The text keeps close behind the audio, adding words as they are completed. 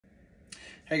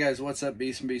Hey guys, what's up?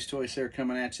 Beast and Beast Toys here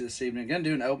coming at you this evening. Gonna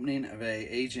do an opening of a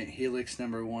Agent Helix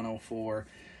number 104.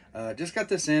 Just got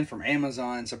this in from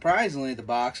Amazon. Surprisingly, the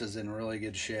box is in really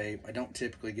good shape. I don't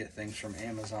typically get things from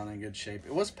Amazon in good shape.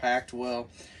 It was packed well.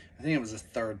 I think it was a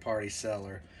third-party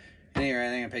seller. Anyway, I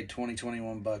think I paid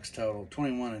 21 bucks total,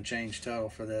 21 and change total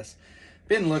for this.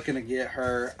 Been looking to get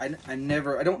her. I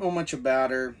don't know much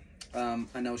about her.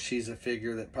 I know she's a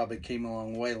figure that probably came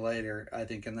along way later, I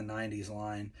think in the 90s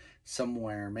line,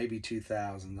 somewhere, maybe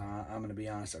 2000. I'm going to be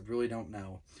honest, I really don't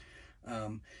know.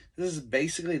 This is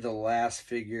basically the last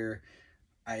figure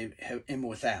I am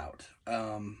without,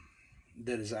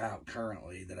 that is out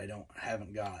currently that I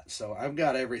haven't got. So I've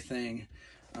got everything,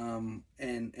 and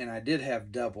I did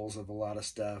have doubles of a lot of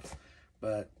stuff.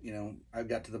 But, you know, I've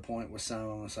got to the point with some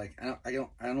of them, it's like, I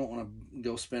don't want to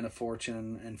go spend a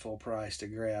fortune and full price to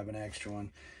grab an extra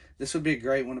one. This would be a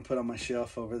great one to put on my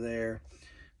shelf over there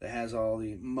that has all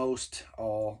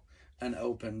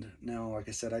unopened. Now, like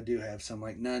I said, I do have some,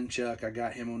 like Nunchuck. I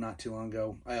got him not too long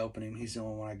ago. I opened him. He's the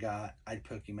only one I got. I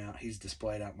took him out. He's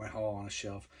displayed out in my hall on a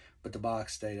shelf, but the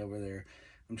box stayed over there.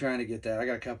 I'm trying to get that. I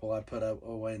got a couple I put up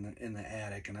away in the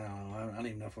attic, and I don't know. I don't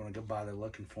even know if I want to go by there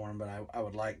looking for them, but I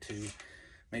would like to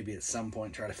maybe at some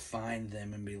point try to find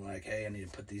them and be like, hey, I need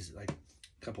to put these, like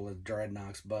a couple of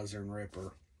Dreadnoks, Buzzer, and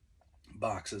Ripper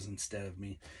boxes instead of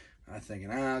me. I'm thinking,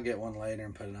 I'll get one later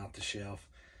and put it out the shelf.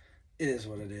 It is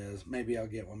what it is. Maybe I'll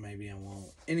get one, maybe I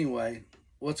won't. Anyway,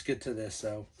 let's get to this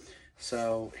though.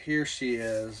 So here she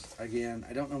is. Again,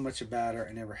 I don't know much about her.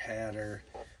 I never had her.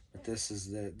 But this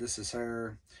is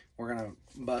her. We're gonna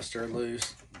bust her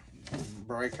loose,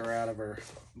 break her out of her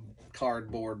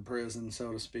cardboard prison,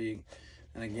 so to speak.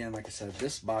 And again, like I said,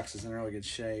 this box is in really good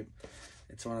shape.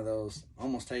 It's one of those,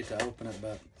 almost hate to open it,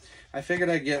 but I figured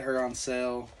I'd get her on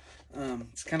sale.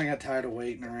 It's kind of got tired of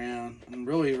waiting around. I'm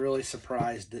really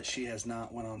surprised that she has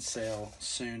not went on sale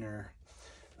sooner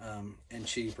and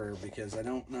cheaper, because I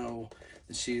don't know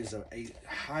that she is a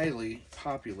highly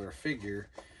popular figure,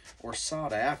 or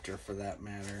sought after for that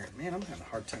matter. Man, I'm having a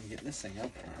hard time getting this thing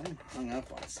open. I'm hung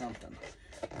up on something,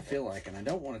 I feel like, and I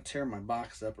don't want to tear my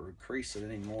box up or crease it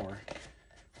anymore.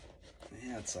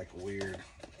 Yeah, it's like weird.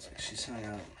 It's like she's hung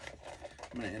up.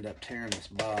 I'm going to end up tearing this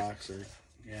box, or,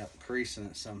 yeah, creasing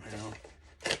it somehow.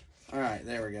 Alright,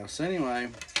 there we go. So anyway,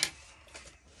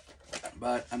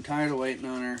 but I'm tired of waiting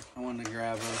on her. I wanted to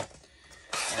grab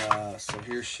her. So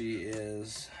here she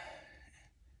is.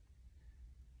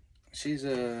 She's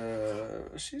a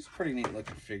pretty neat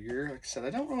looking figure. Like I said, I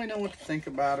don't really know what to think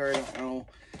about her. I don't know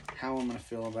how I'm going to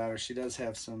feel about her. She does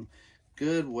have some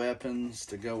good weapons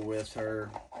to go with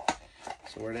her.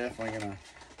 So we're definitely going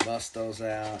to bust those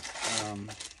out.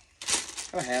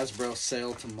 Got a Hasbro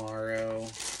sale tomorrow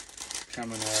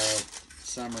coming up.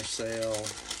 Summer sale.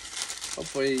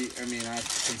 Hopefully, I mean, I've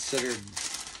considered,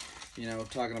 you know,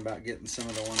 talking about getting some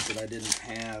of the ones that I didn't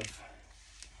have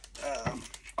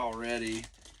already.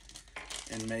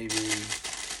 And maybe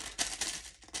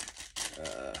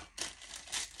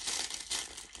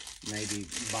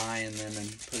buying them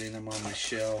and putting them on my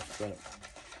shelf, but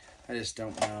I just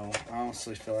don't know. I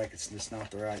honestly feel like it's just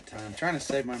not the right time. I'm trying to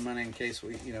save my money in case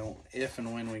we, you know, if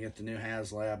and when we get the new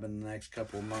HasLab in the next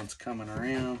couple of months coming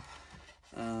around.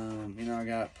 You know, I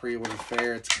got pre-order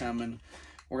fair. It's coming.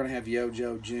 We're gonna have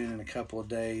Yojo June in a couple of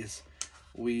days.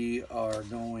 We are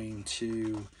going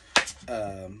to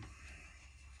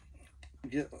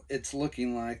it's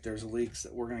looking like there's leaks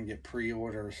that we're going to get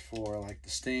pre-orders for, like the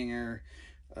Stinger,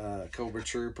 Cobra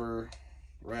Trooper,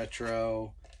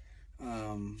 Retro.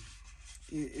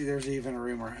 There's even a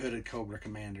rumor Hooded Cobra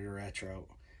Commander Retro.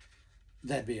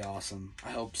 That'd be awesome.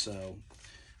 I hope so.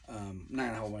 I'm not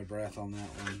going to hold my breath on that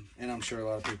one. And I'm sure a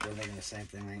lot of people are thinking the same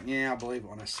thing. Like, yeah, I'll believe it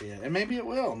when I see it. And maybe it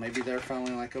will. Maybe they're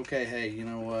finally like, okay, hey, you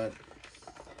know what?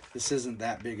 This isn't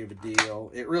that big of a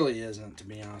deal. It really isn't, to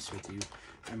be honest with you.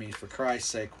 I mean, for Christ's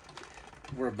sake,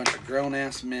 we're a bunch of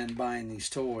grown-ass men buying these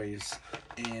toys,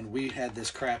 and we had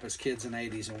this crap as kids in the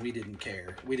 80s, and we didn't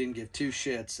care. We didn't give two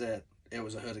shits that it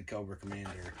was a Hooded Cobra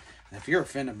Commander. And if you're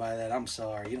offended by that, I'm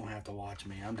sorry. You don't have to watch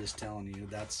me. I'm just telling you,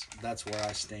 that's where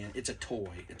I stand. It's a toy.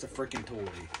 It's a freaking toy.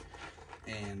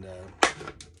 And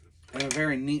a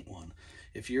very neat one.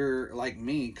 If you're like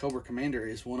me, Cobra Commander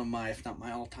is one of my, if not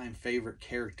my all-time favorite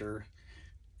character,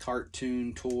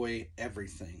 cartoon, toy,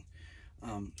 everything.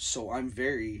 So I'm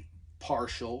very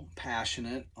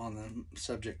passionate on the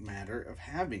subject matter of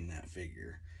having that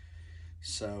figure.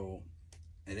 So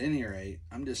at any rate,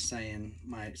 I'm just saying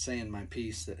my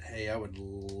piece that, hey, I would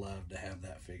love to have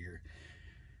that figure.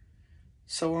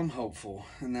 So I'm hopeful,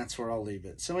 and that's where I'll leave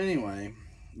it. So anyway,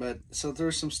 so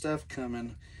there's some stuff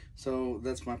coming. So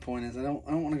that's my point, is I don't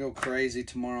want to go crazy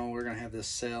tomorrow. We're gonna have this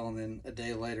sale, and then a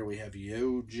day later we have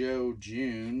Yojo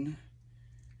June,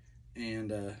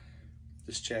 and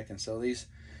just checking. So these,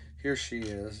 here she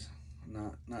is,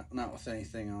 not with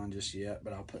anything on just yet,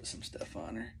 but I'll put some stuff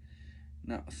on her.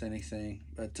 Not with anything,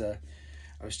 but I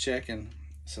was checking.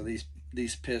 So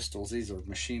these pistols, these are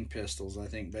machine pistols, I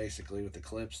think, basically, with the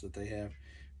clips that they have.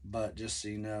 But just so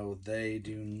you know, they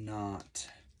do not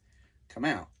come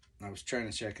out. I was trying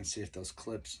to check and see if those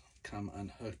clips come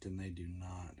unhooked, and they do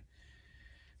not.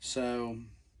 So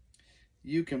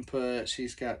you can put,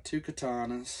 she's got 2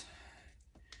 katanas,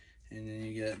 and then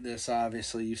you get this.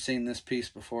 Obviously you've seen this piece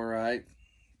before, right?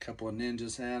 A couple of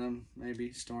ninjas had them,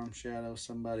 maybe Storm Shadow,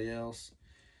 somebody else,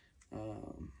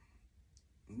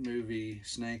 movie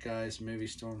Snake Eyes, movie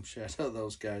Storm Shadow,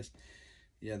 those guys,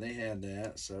 yeah, they had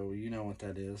that. So you know what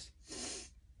that is.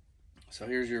 So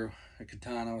here's your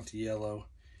katana with the yellow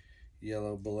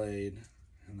blade,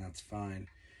 and that's fine.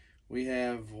 We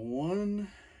have one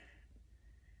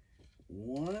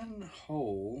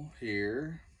hole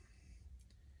here.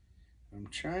 I'm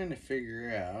trying to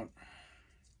figure out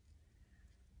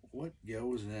what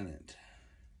goes in it.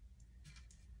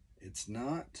 It's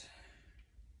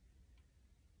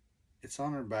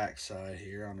on her back side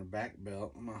here, on her back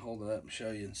belt. I'm gonna hold it up and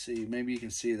show you and see. Maybe you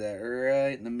can see that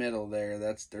right in the middle there.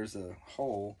 There's a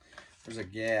hole, there's a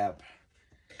gap.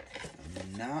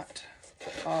 I'm not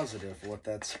positive what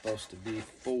that's supposed to be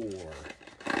for,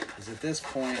 because at this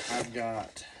point I've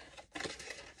got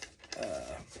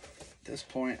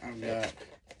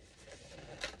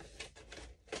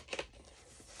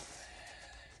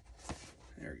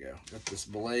there we go, got this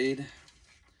blade,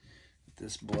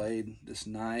 this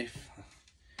knife,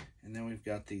 and then we've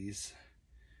got these,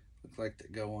 look like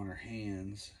that go on her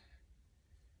hands.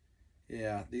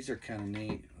 Yeah, these are kind of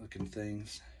neat looking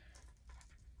things.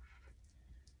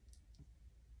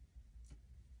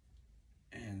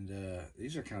 And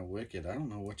these are kind of wicked. I don't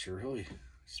know what you're really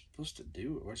supposed to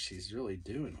do, what she's really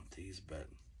doing with these, but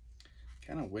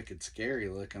kind of wicked, scary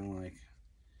looking. Like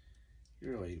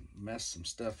you really messed some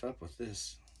stuff up with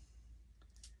this.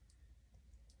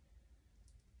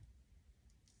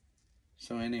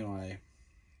 So anyway,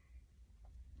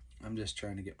 I'm just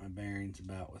trying to get my bearings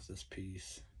about with this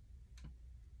piece.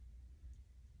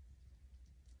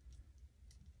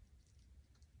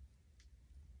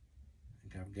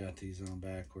 I think I've got these on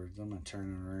backwards. I'm gonna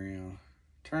turn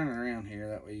it around here,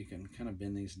 that way you can kind of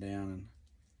bend these down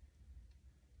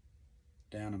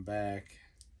and back.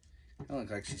 It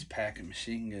looks like she's packing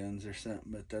machine guns or something,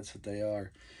 but that's what they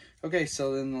are. Okay,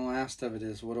 so then the last of it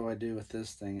is, what do I do with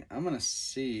this thing? I'm gonna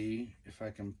see if I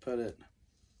can put it,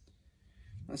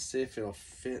 let's see if it'll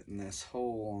fit in this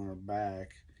hole on her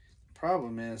back. The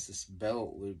problem is this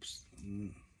belt loops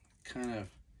kind of,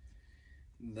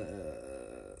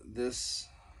 this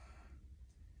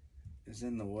is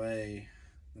in the way.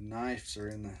 The knives are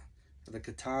in the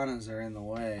katanas are in the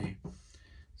way.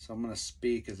 So I'm gonna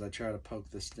speak as I try to poke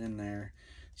this in there.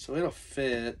 So it'll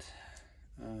fit.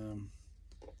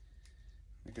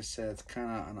 Like I said, it's kind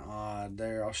of an odd.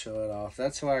 There, I'll show it off.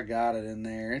 That's why I got it in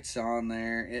there. It's on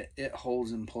there. It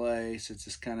holds in place. It's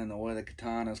just kind of in the way the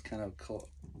katanas kind of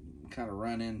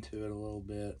run into it a little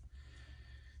bit.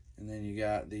 And then you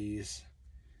got these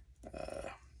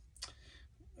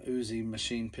Uzi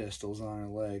machine pistols on her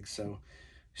legs. So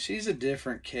she's a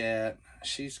different cat.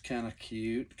 She's kind of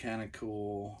cute, kind of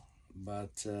cool,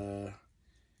 but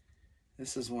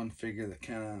this is one figure that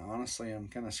kind of, honestly, I'm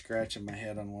kind of scratching my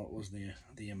head on what was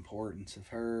the importance of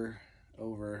her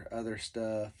over other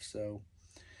stuff. So,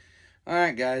 all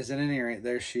right, guys. At any rate,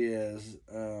 there she is.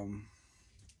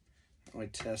 I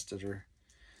tested her.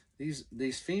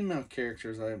 These female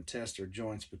characters, I haven't tested her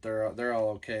joints, but they're all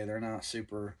okay. They're not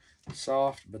super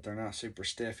soft, but they're not super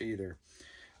stiff either.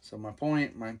 So my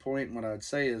point, what I would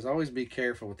say is, always be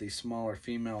careful with these smaller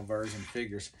female version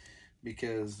figures,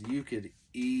 because you could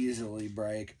easily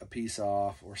break a piece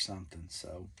off or something.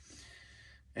 So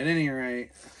at any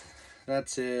rate,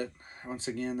 that's it. Once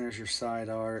again, there's your side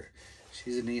art.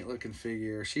 She's a neat looking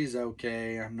figure. She's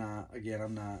okay. I'm not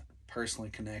personally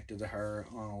connected to her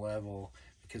on a level,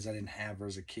 because I didn't have her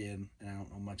as a kid and I don't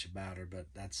know much about her, but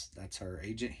that's her,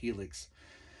 Agent Helix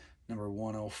number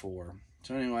 104.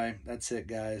 So anyway, that's it,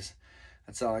 guys.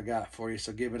 That's all I got for you.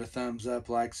 So give it a thumbs up,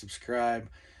 like, subscribe,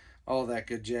 all that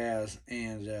good jazz.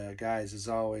 And guys, as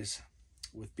always,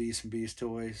 with Beast and Beast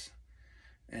Toys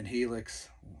and Helix,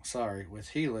 with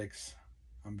Helix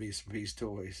on Beast and Beast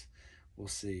Toys, we'll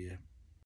see you.